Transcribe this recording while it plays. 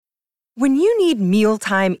When you need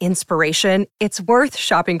mealtime inspiration, it's worth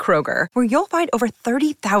shopping Kroger, where you'll find over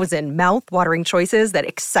 30,000 mouth-watering choices that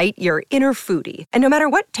excite your inner foodie. And no matter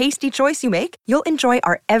what tasty choice you make, you'll enjoy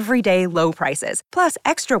our everyday low prices, plus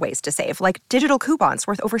extra ways to save, like digital coupons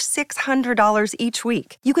worth over $600 each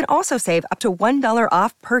week. You can also save up to $1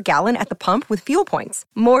 off per gallon at the pump with fuel points.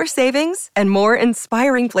 More savings and more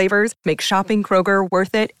inspiring flavors make shopping Kroger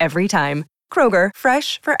worth it every time. Kroger,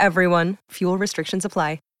 fresh for everyone. Fuel restrictions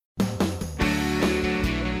apply.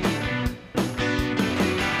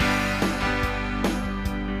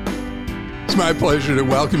 It's my pleasure to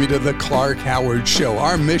welcome you to the Clark Howard Show.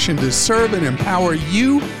 Our mission to serve and empower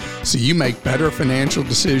you so you make better financial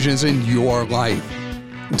decisions in your life.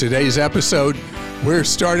 In today's episode, we're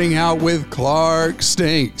starting out with Clark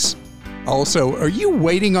Stinks. Also, are you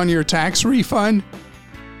waiting on your tax refund?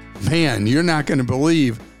 Man, you're not going to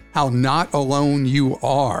believe how not alone you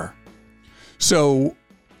are. So,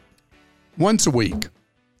 once a week,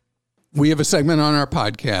 we have a segment on our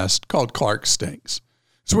podcast called Clark Stinks.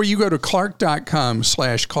 It's where you go to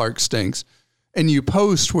clark.com/ClarkStinks and you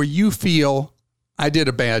post where you feel I did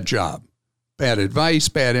a bad job, bad advice,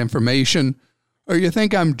 bad information, or you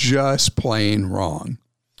think I'm just plain wrong.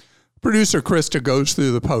 Producer Christa goes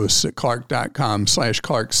through the posts at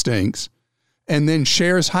clark.com/ClarkStinks and then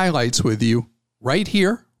shares highlights with you right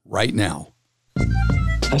here, right now.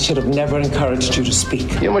 I should have never encouraged you to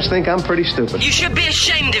speak. You must think I'm pretty stupid. You should be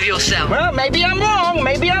ashamed of yourself. Well, maybe I'm wrong.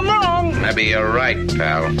 Maybe I'm wrong. Maybe you're right,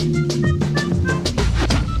 pal.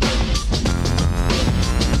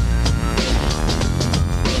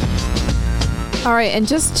 All right, and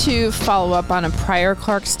just to follow up on a prior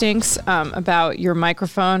Clark Stinks about your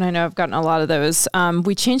microphone, I know I've gotten a lot of those.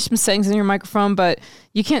 We changed some settings in your microphone, but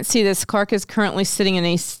you can't see this. Clark is currently sitting in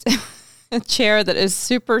a chair that is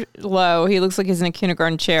super low. He looks like he's in a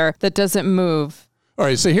kindergarten chair that doesn't move. All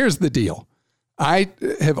right, so here's the deal. I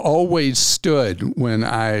have always stood when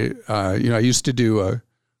I used to do a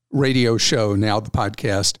radio show, now the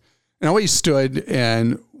podcast, and I always stood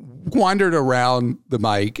and wandered around the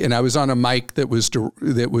mic, and I was on a mic that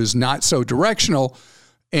was not so directional,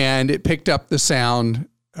 and it picked up the sound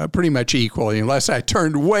pretty much equally, unless I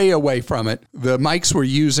turned way away from it. The mics we're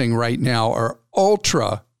using right now are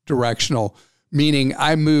ultra directional, meaning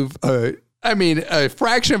I move a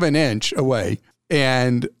fraction of an inch away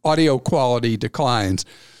and audio quality declines.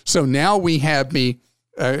 So now we have me,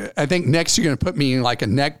 I think next you're going to put me in like a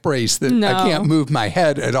neck brace that I can't move my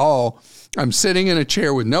head at all. I'm sitting in a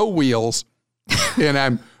chair with no wheels and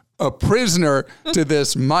I'm a prisoner to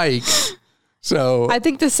this mic. So I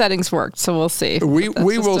think the settings worked, so we'll see. We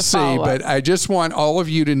will see, but I just want all of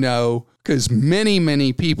you to know, because many,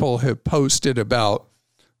 many people have posted about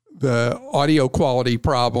the audio quality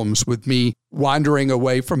problems with me wandering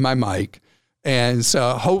away from my mic. And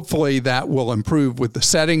so hopefully that will improve with the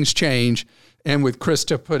settings change and with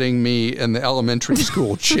Christa putting me in the elementary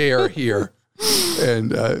school chair here.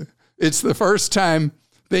 And it's the first time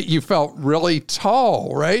that you felt really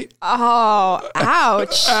tall, right? Oh,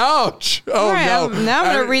 ouch. Ouch. Oh, right, no. Now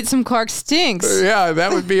I'm going to read some Clark Stinks. Yeah,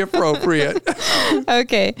 that would be appropriate.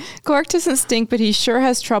 Okay. Clark doesn't stink, but he sure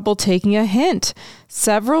has trouble taking a hint.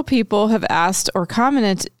 Several people have asked or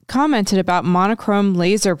commented about monochrome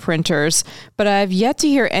laser printers, but I have yet to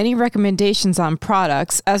hear any recommendations on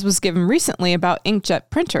products, as was given recently about inkjet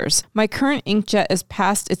printers. My current inkjet is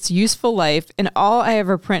past its useful life, and all I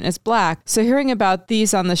ever print is black, so hearing about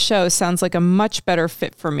these on the show sounds like a much better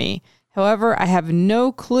fit for me. However, I have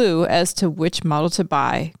no clue as to which model to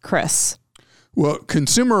buy. Chris. Well,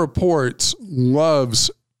 Consumer Reports loves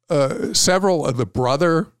several of the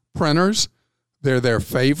Brother printers. They're their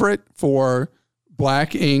favorite for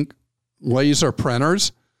black ink laser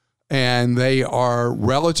printers, and they are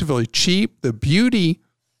relatively cheap. The beauty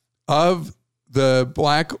of the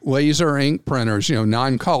black laser ink printers,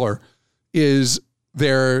 non-color, is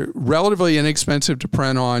they're relatively inexpensive to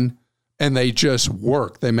print on, and they just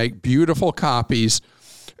work. They make beautiful copies,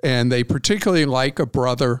 and they particularly like a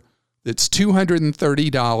Brother that's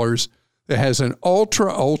 $230 that has an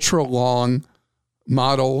ultra long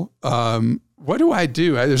model. What do I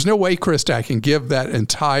do? There's no way, Christa, I can give that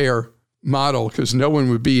entire model because no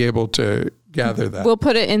one would be able to gather that. We'll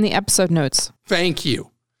put it in the episode notes. Thank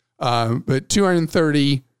you. But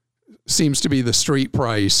 $230 seems to be the street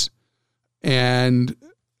price. And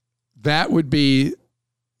that would be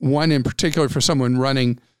one in particular for someone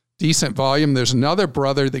running decent volume. There's another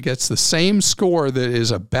Brother that gets the same score that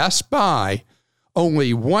is a Best Buy,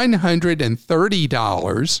 only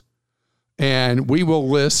 $130. And we will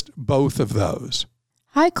list both of those.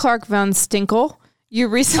 Hi, Clark Von Stinkle. You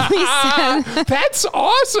recently said... That's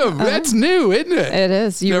awesome. That's new, isn't it? It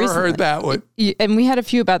is. Never heard that one. And we had a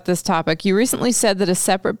few about this topic. You recently said that a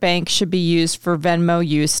separate bank should be used for Venmo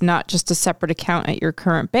use, not just a separate account at your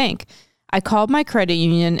current bank. I called my credit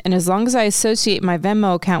union, and as long as I associate my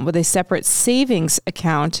Venmo account with a separate savings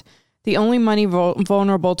account, the only money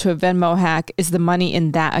vulnerable to a Venmo hack is the money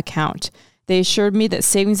in that account. They assured me that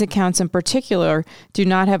savings accounts in particular do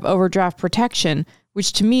not have overdraft protection,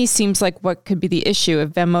 which to me seems like what could be the issue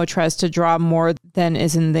if Venmo tries to draw more than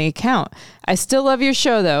is in the account. I still love your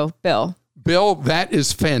show, though, Bill. Bill, that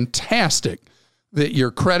is fantastic that your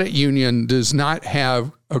credit union does not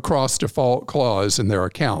have a cross-default clause in their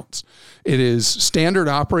accounts. It is standard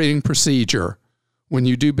operating procedure when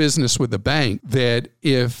you do business with a bank that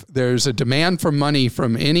if there's a demand for money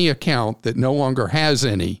from any account that no longer has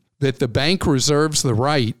any, that the bank reserves the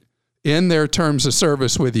right in their terms of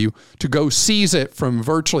service with you to go seize it from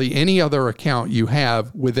virtually any other account you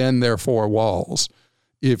have within their four walls.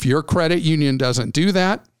 If your credit union doesn't do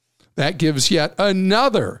that, that gives yet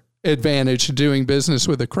another advantage to doing business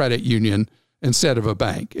with a credit union instead of a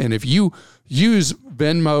bank. And if you use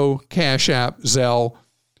Venmo, Cash App, Zelle,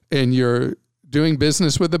 and you're doing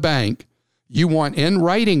business with a bank, you want in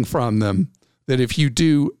writing from them that if you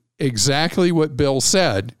do exactly what Bill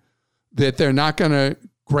said, that they're not going to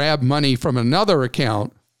grab money from another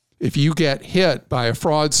account if you get hit by a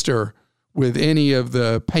fraudster with any of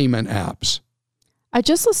the payment apps. I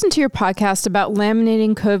just listened to your podcast about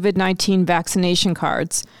laminating COVID-19 vaccination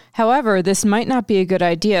cards. However, this might not be a good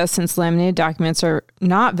idea since laminated documents are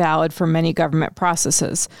not valid for many government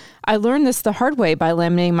processes. I learned this the hard way by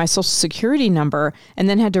laminating my Social Security number and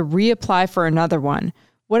then had to reapply for another one.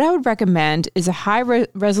 What I would recommend is a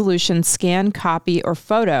high-resolution scan, copy, or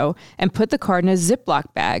photo and put the card in a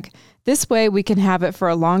Ziploc bag. This way we can have it for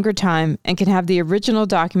a longer time and can have the original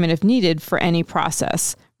document if needed for any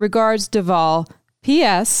process. Regards, Duval.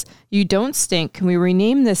 P.S. You don't stink. Can we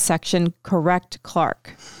rename this section Correct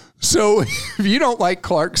Clark? So if you don't like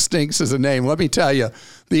Clark Stinks as a name, let me tell you,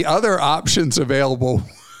 the other options available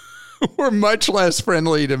were much less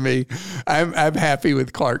friendly to me. I'm happy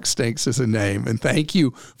with Clark Stinks as a name. And thank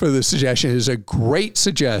you for the suggestion. It is a great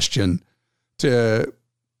suggestion to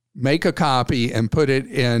make a copy and put it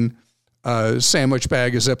in a sandwich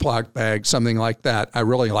bag, a Ziploc bag, something like that. I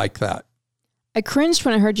really like that. I cringed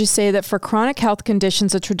when I heard you say that for chronic health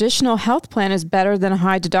conditions, a traditional health plan is better than a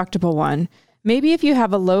high deductible one. Maybe if you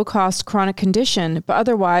have a low-cost chronic condition, but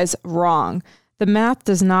otherwise wrong. The math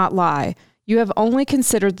does not lie. You have only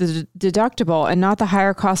considered the deductible and not the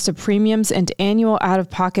higher cost of premiums and annual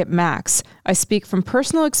out-of-pocket max. I speak from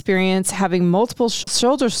personal experience having multiple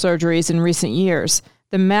shoulder surgeries in recent years.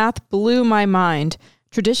 The math blew my mind.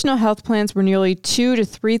 Traditional health plans were nearly $2,000 to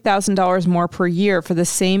 $3,000 more per year for the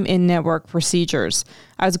same in-network procedures.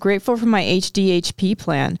 I was grateful for my HDHP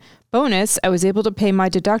plan. Bonus, I was able to pay my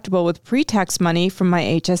deductible with pre-tax money from my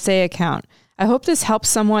HSA account. I hope this helps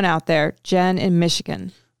someone out there. Jen in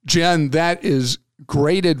Michigan. Jen, that is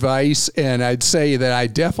great advice, and I'd say that I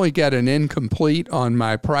definitely get an incomplete on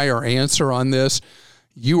my prior answer on this.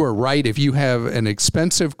 You are right. If you have an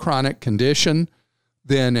expensive chronic condition,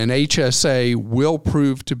 then an HSA will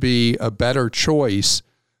prove to be a better choice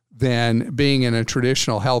than being in a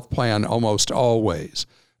traditional health plan almost always.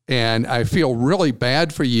 And I feel really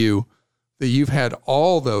bad for you that you've had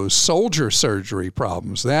all those soldier surgery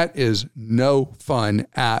problems. That is no fun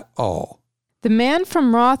at all. The man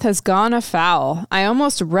from Roth has gone afoul. I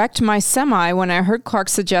almost wrecked my semi when I heard Clark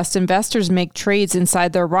suggest investors make trades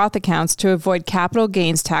inside their Roth accounts to avoid capital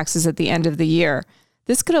gains taxes at the end of the year.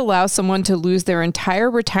 This could allow someone to lose their entire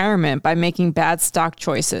retirement by making bad stock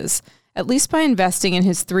choices. At least by investing in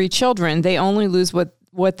his 3 children, they only lose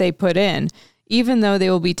what they put in, even though they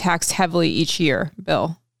will be taxed heavily each year.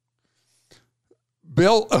 Bill,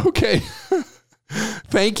 okay.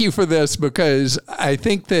 Thank you for this, because I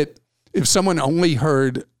think that if someone only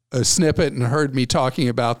heard a snippet and heard me talking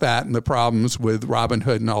about that and the problems with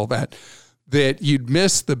Robinhood and all that, that you'd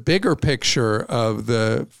miss the bigger picture of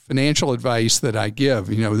the financial advice that I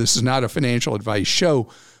give. You know, this is not a financial advice show,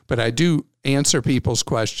 but I do answer people's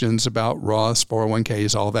questions about Roths,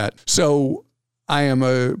 401ks, all that. So I am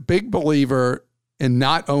a big believer in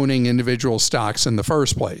not owning individual stocks in the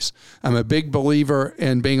first place. I'm a big believer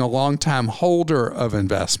in being a long-time holder of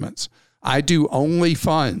investments. I do only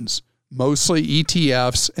funds, mostly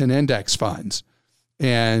ETFs and index funds,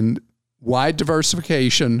 and wide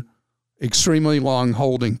diversification, extremely long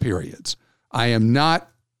holding periods. I am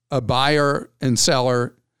not a buyer and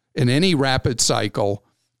seller in any rapid cycle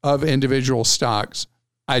of individual stocks.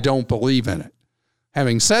 I don't believe in it.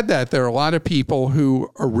 Having said that, there are a lot of people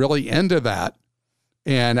who are really into that,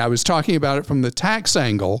 And I was talking about it from the tax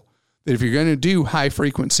angle, that if you're going to do high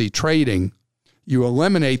frequency trading, you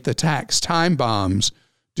eliminate the tax time bombs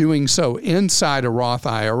doing so inside a Roth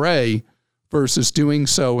IRA versus doing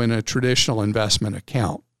so in a traditional investment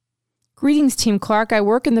account. Greetings, Team Clark. I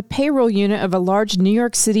work in the payroll unit of a large New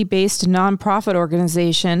York City-based nonprofit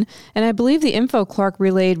organization, and I believe the info Clark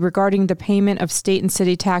relayed regarding the payment of state and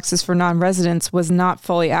city taxes for non-residents was not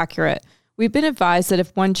fully accurate. We've been advised that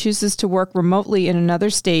if one chooses to work remotely in another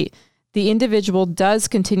state, the individual does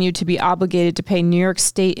continue to be obligated to pay New York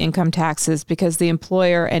State income taxes because the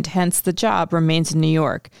employer and hence the job remains in New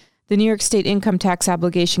York. The New York State income tax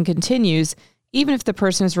obligation continues even if the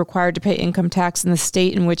person is required to pay income tax in the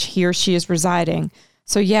state in which he or she is residing.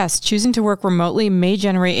 So yes, choosing to work remotely may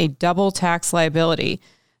generate a double tax liability.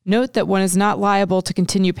 Note that one is not liable to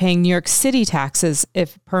continue paying New York City taxes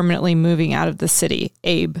if permanently moving out of the city.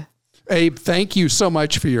 Abe, thank you so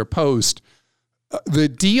much for your post. The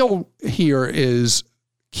deal here is,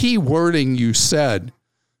 key wording you said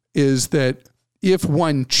is that if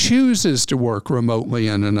one chooses to work remotely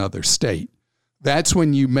in another state, that's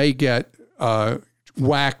when you may get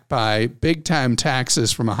whacked by big time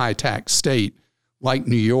taxes from a high tax state like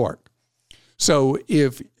New York. So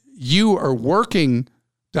if you are working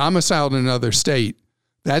domiciled in another state,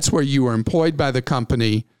 that's where you are employed by the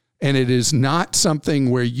company, and it is not something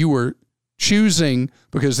where you are choosing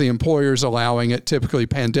because the employer is allowing it, typically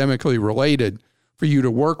pandemically related, for you to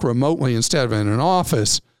work remotely instead of in an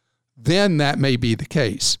office, then that may be the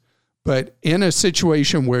case. But in a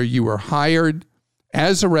situation where you are hired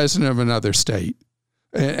as a resident of another state,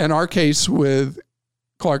 in our case with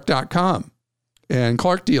Clark.com and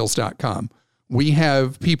ClarkDeals.com, we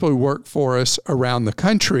have people who work for us around the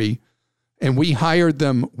country, and we hired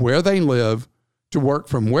them where they live to work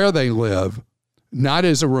from where they live, not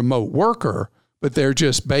as a remote worker, but they're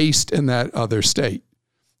just based in that other state.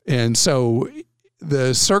 And so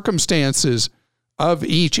the circumstances of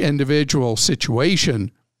each individual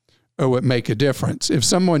situation are what make a difference. If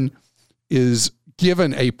someone is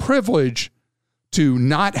given a privilege to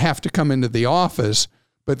not have to come into the office,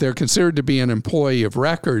 but they're considered to be an employee of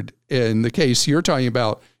record, in the case you're talking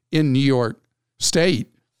about in New York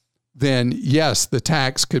State, then yes, the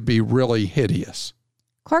tax could be really hideous.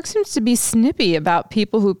 Clark seems to be snippy about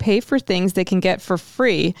people who pay for things they can get for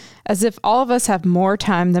free, as if all of us have more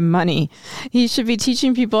time than money. He should be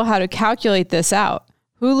teaching people how to calculate this out.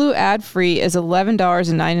 Hulu ad-free is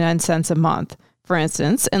 $11.99 a month, for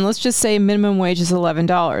instance, and let's just say minimum wage is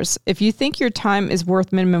 $11. If you think your time is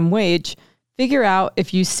worth minimum wage, figure out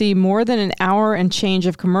if you see more than an hour and change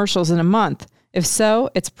of commercials in a month. If so,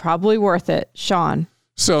 it's probably worth it. Sean.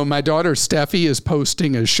 So my daughter Steffi is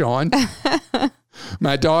posting as Sean.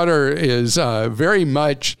 My daughter is very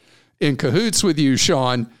much in cahoots with you,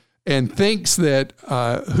 Sean, and thinks that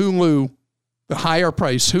Hulu, the higher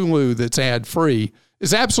price Hulu that's ad-free,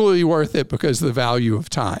 is absolutely worth it because of the value of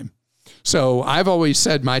time. So I've always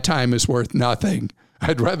said my time is worth nothing.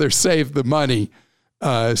 I'd rather save the money.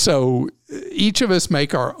 So each of us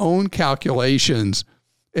make our own calculations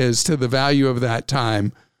as to the value of that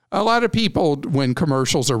time. A lot of people, when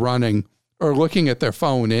commercials are running, are looking at their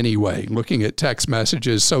phone anyway, looking at text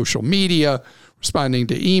messages, social media, responding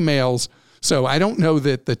to emails. So I don't know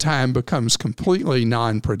that the time becomes completely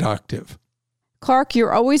non-productive. Clark,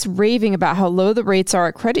 you're always raving about how low the rates are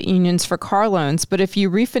at credit unions for car loans, but if you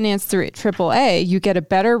refinance through AAA, you get a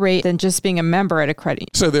better rate than just being a member at a credit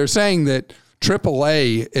union. So they're saying that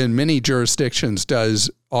AAA in many jurisdictions does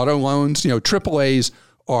auto loans. You know, AAAs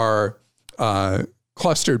are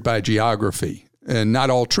clustered by geography, and not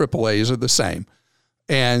all AAAs are the same.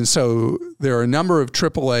 And so there are a number of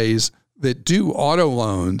AAAs that do auto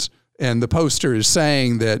loans, and the poster is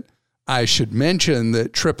saying that I should mention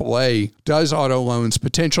that AAA does auto loans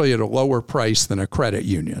potentially at a lower price than a credit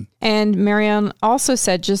union. And Marianne also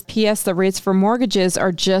said, just P.S., the rates for mortgages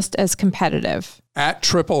are just as competitive. At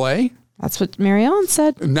AAA? That's what Marianne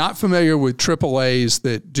said. Not familiar with AAAs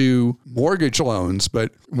that do mortgage loans,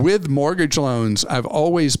 but with mortgage loans, I've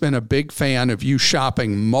always been a big fan of you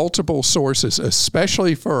shopping multiple sources,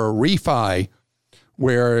 especially for a refi,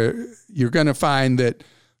 where you're going to find that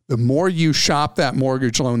the more you shop that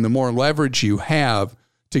mortgage loan, the more leverage you have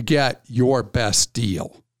to get your best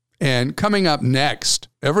deal. And coming up next,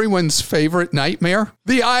 everyone's favorite nightmare,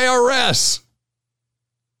 the IRS.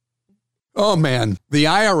 Oh man, the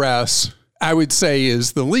IRS, I would say,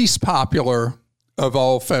 is the least popular of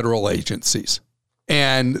all federal agencies.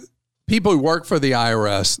 And people who work for the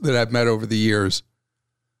IRS that I've met over the years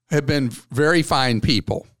have been very fine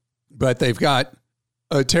people, but they've got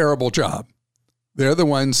a terrible job. They're the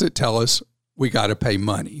ones that tell us we got to pay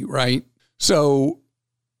money, right? So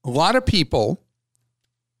a lot of people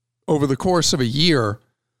over the course of a year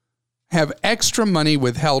have extra money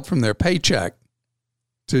withheld from their paycheck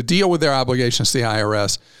to deal with their obligations to the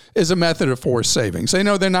IRS as a method of forced savings. They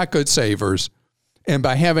know they're not good savers. And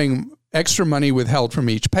by having extra money withheld from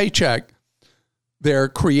each paycheck, they're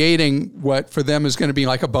creating what for them is going to be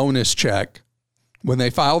like a bonus check when they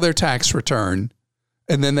file their tax return,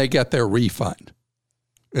 and then they get their refund.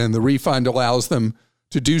 And the refund allows them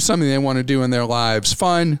to do something they want to do in their lives,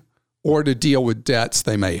 fun, or to deal with debts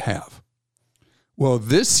they may have. Well,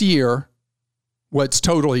 this year, what's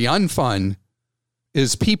totally unfun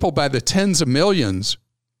is people by the tens of millions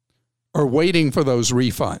are waiting for those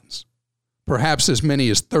refunds, perhaps as many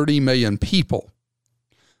as 30 million people,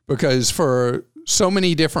 because for so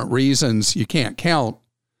many different reasons you can't count,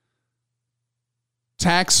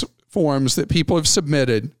 tax forms that people have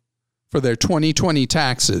submitted for their 2020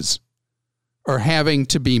 taxes are having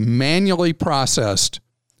to be manually processed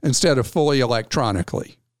instead of fully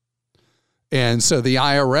electronically. And so the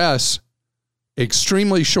IRS,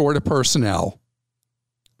 extremely short of personnel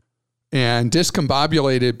and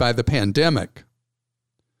discombobulated by the pandemic,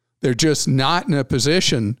 they're just not in a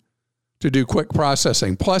position to do quick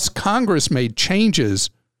processing. Plus, Congress made changes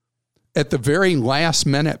at the very last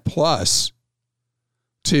minute plus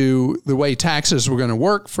to the way taxes were going to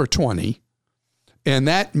work for 20, and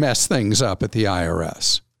that messed things up at the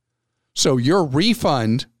IRS. So your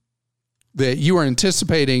refund that you are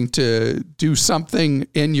anticipating to do something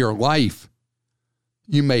in your life,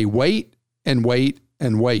 you may wait and wait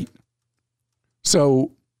and wait.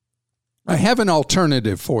 So I have an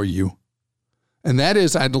alternative for you, and that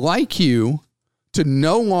is I'd like you to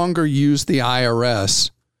no longer use the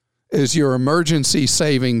IRS as your emergency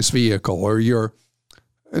savings vehicle, or your,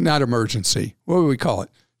 not emergency, what do we call it?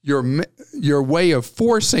 Your way of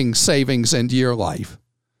forcing savings into your life.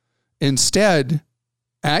 Instead,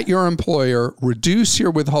 at your employer, reduce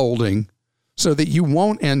your withholding so that you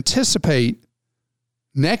won't anticipate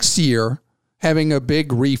next year having a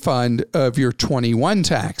big refund of your 21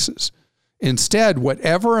 taxes. Instead,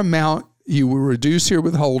 whatever amount you will reduce your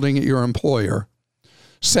withholding at your employer,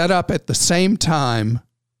 set up at the same time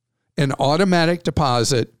an automatic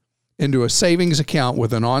deposit into a savings account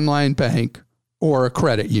with an online bank or a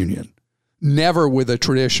credit union, never with a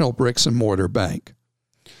traditional bricks and mortar bank.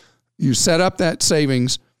 You set up that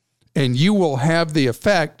savings and you will have the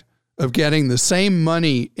effect of getting the same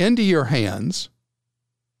money into your hands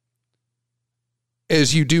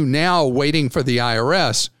as you do now waiting for the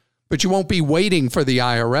IRS, but you won't be waiting for the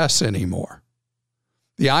IRS anymore.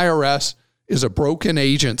 The IRS is a broken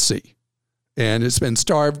agency, and it's been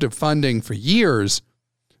starved of funding for years,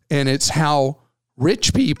 and it's how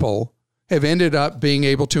rich people have ended up being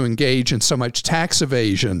able to engage in so much tax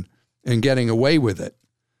evasion and getting away with it.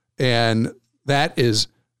 And that is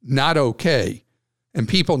not okay. And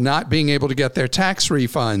people not being able to get their tax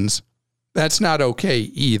refunds, that's not okay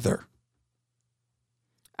either.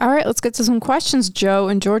 All right, let's get to some questions. Joe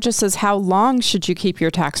in Georgia says, how long should you keep your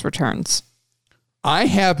tax returns? I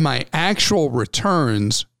have my actual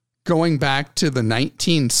returns going back to the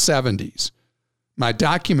 1970s. My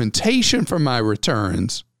documentation for my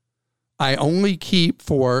returns, I only keep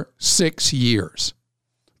for 6 years.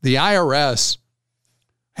 The IRS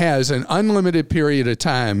has an unlimited period of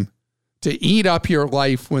time to eat up your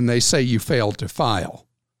life when they say you failed to file.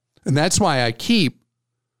 And that's why I keep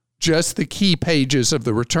just the key pages of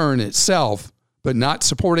the return itself, but not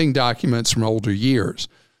supporting documents from older years.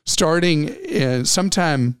 Starting in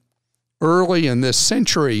sometime early in this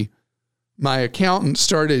century, my accountant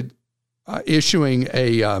started issuing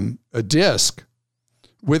a disc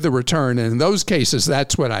with the return. And in those cases,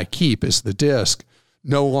 that's what I keep, is the disc,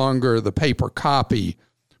 no longer the paper copy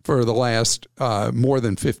for the last more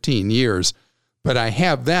than 15 years. But I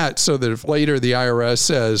have that so that if later the IRS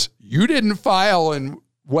says, you didn't file in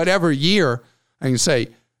whatever year, I can say,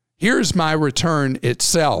 here's my return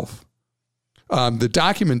itself. The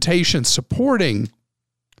documentation supporting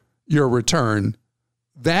your return,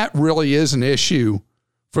 that really is an issue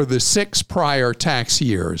for the 6 prior tax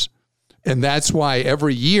years. And that's why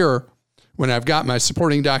every year when I've got my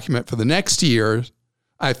supporting document for the next year,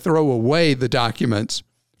 I throw away the documents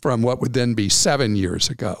from what would then be 7 years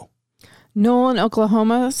ago. Noel in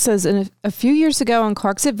Oklahoma says, a few years ago on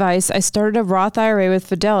Clark's advice, I started a Roth IRA with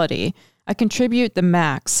Fidelity. I contribute the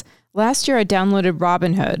max. Last year, I downloaded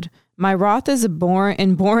Robinhood. My Roth is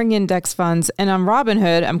in boring index funds, and on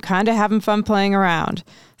Robinhood, I'm kind of having fun playing around.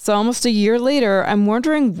 So almost a year later, I'm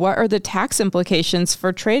wondering, what are the tax implications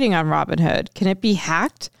for trading on Robinhood? Can it be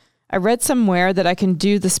hacked? I read somewhere that I can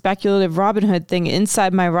do the speculative Robinhood thing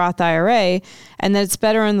inside my Roth IRA, and that it's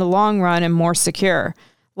better in the long run and more secure.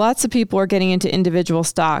 Lots of people are getting into individual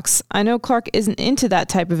stocks. I know Clark isn't into that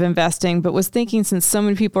type of investing, but was thinking since so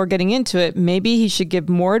many people are getting into it, maybe he should give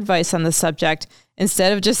more advice on the subject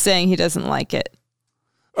instead of just saying he doesn't like it.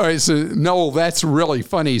 All right, so Noel, that's really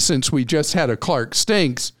funny since we just had a Clark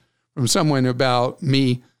Stinks from someone about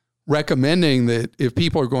me recommending that if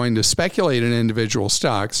people are going to speculate in individual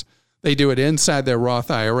stocks, they do it inside their Roth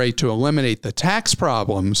IRA to eliminate the tax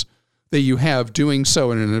problems that you have doing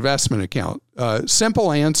so in an investment account.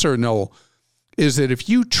 Simple answer, Noel, is that if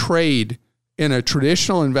you trade in a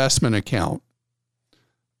traditional investment account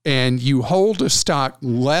and you hold a stock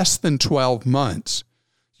less than 12 months,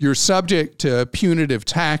 you're subject to punitive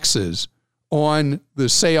taxes on the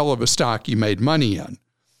sale of a stock you made money in.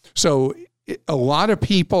 So a lot of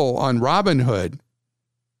people on Robinhood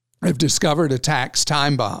have discovered a tax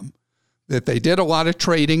time bomb, that they did a lot of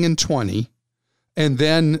trading in 20, and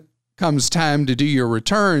then comes time to do your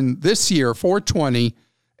return this year for 20,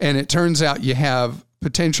 and it turns out you have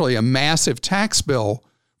potentially a massive tax bill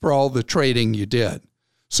for all the trading you did.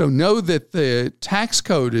 So know that the tax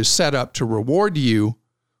code is set up to reward you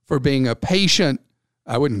for being a patient,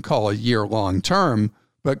 I wouldn't call a year long term,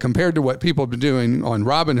 but compared to what people have been doing on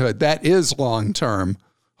Robinhood, that is long term,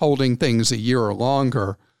 holding things a year or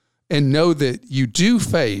longer. And know that you do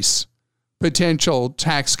face potential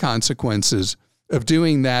tax consequences of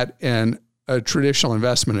doing that in a traditional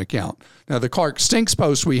investment account. Now, the Clark Stinks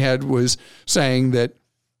post we had was saying that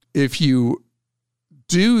if you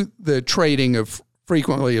do the trading of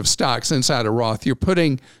frequently of stocks inside a Roth, you're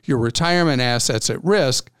putting your retirement assets at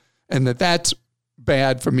risk, and that's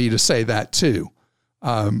bad for me to say that too.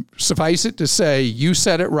 Suffice it to say, you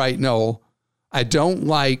said it right, Noel. I don't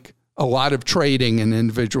like a lot of trading in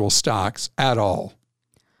individual stocks at all.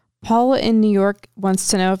 Paula in New York wants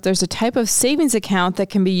to know if there's a type of savings account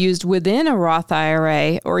that can be used within a Roth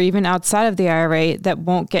IRA or even outside of the IRA that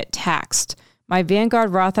won't get taxed. My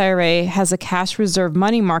Vanguard Roth IRA has a cash reserve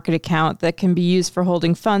money market account that can be used for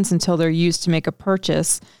holding funds until they're used to make a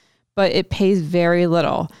purchase, but it pays very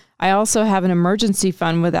little. I also have an emergency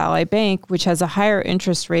fund with Ally Bank, which has a higher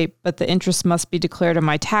interest rate, but the interest must be declared on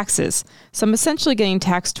my taxes. So I'm essentially getting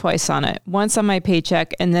taxed twice on it, once on my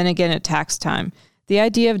paycheck and then again at tax time. The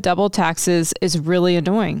idea of double taxes is really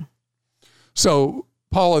annoying. So,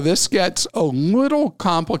 Paula, this gets a little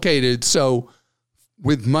complicated. So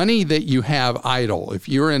with money that you have idle, if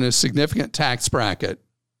you're in a significant tax bracket,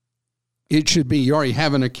 it should be, you already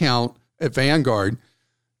have an account at Vanguard,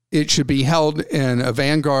 it should be held in a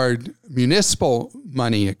Vanguard municipal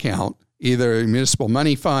money account, either a municipal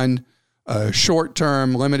money fund, a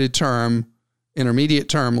short-term, limited term, intermediate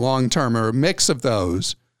term, long-term, or a mix of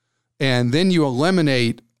those. And then you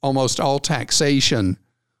eliminate almost all taxation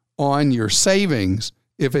on your savings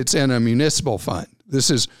if it's in a municipal fund. This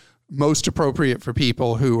is most appropriate for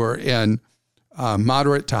people who are in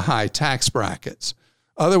moderate to high tax brackets.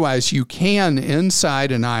 Otherwise, you can,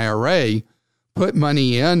 inside an IRA, put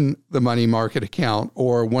money in the money market account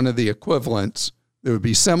or one of the equivalents that would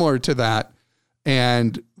be similar to that,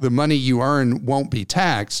 and the money you earn won't be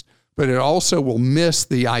taxed, but it also will miss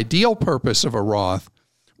the ideal purpose of a Roth,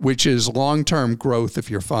 which is long-term growth of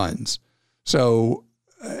your funds. So,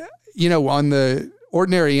 on the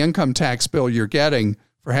ordinary income tax bill you're getting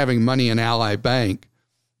for having money in Ally Bank,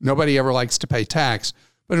 nobody ever likes to pay tax.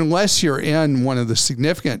 But unless you're in one of the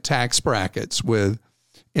significant tax brackets with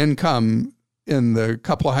income in the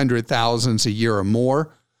couple of $100,000s a year or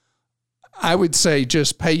more, I would say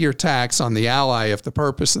just pay your tax on the Ally if the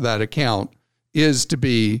purpose of that account is to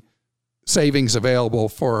be savings available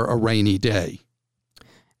for a rainy day.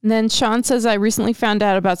 And then Sean says, I recently found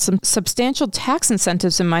out about some substantial tax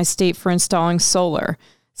incentives in my state for installing solar.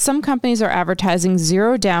 Some companies are advertising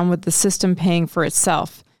zero down with the system paying for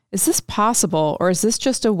itself. Is this possible, or is this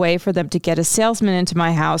just a way for them to get a salesman into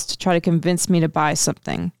my house to try to convince me to buy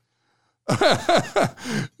something?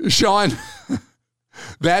 Sean,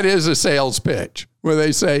 that is a sales pitch where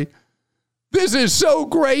they say, this is so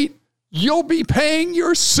great, you'll be paying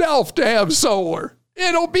yourself to have solar.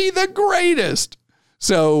 It'll be the greatest.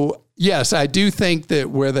 So, yes, I do think that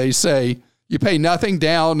where they say you pay nothing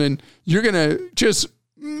down and you're going to just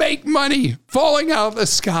make money falling out of the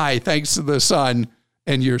sky thanks to the sun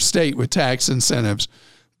and your state with tax incentives,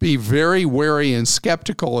 be very wary and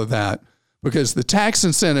skeptical of that, because the tax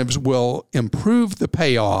incentives will improve the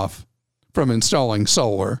payoff from installing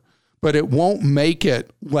solar, but it won't make it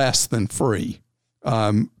less than free.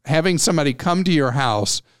 Having somebody come to your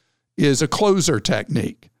house is a closer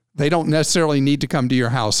technique. They don't necessarily need to come to your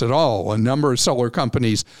house at all. A number of solar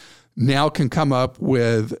companies now can come up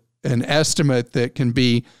with an estimate that can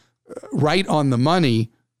be right on the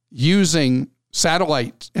money using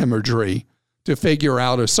satellite imagery to figure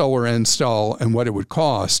out a solar install and what it would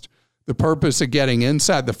cost. The purpose of getting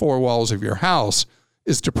inside the four walls of your house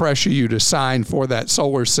is to pressure you to sign for that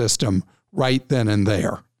solar system right then and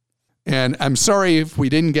there. And I'm sorry if we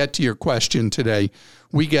didn't get to your question today.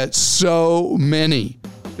 We get so many.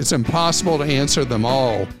 It's impossible to answer them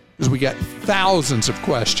all because we get thousands of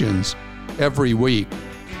questions every week.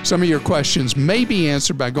 Some of your questions may be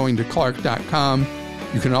answered by going to clark.com.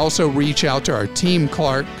 You can also reach out to our Team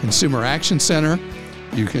Clark Consumer Action Center.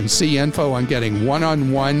 You can see info on getting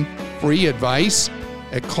one-on-one free advice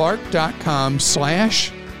at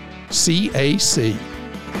clark.com/CAC.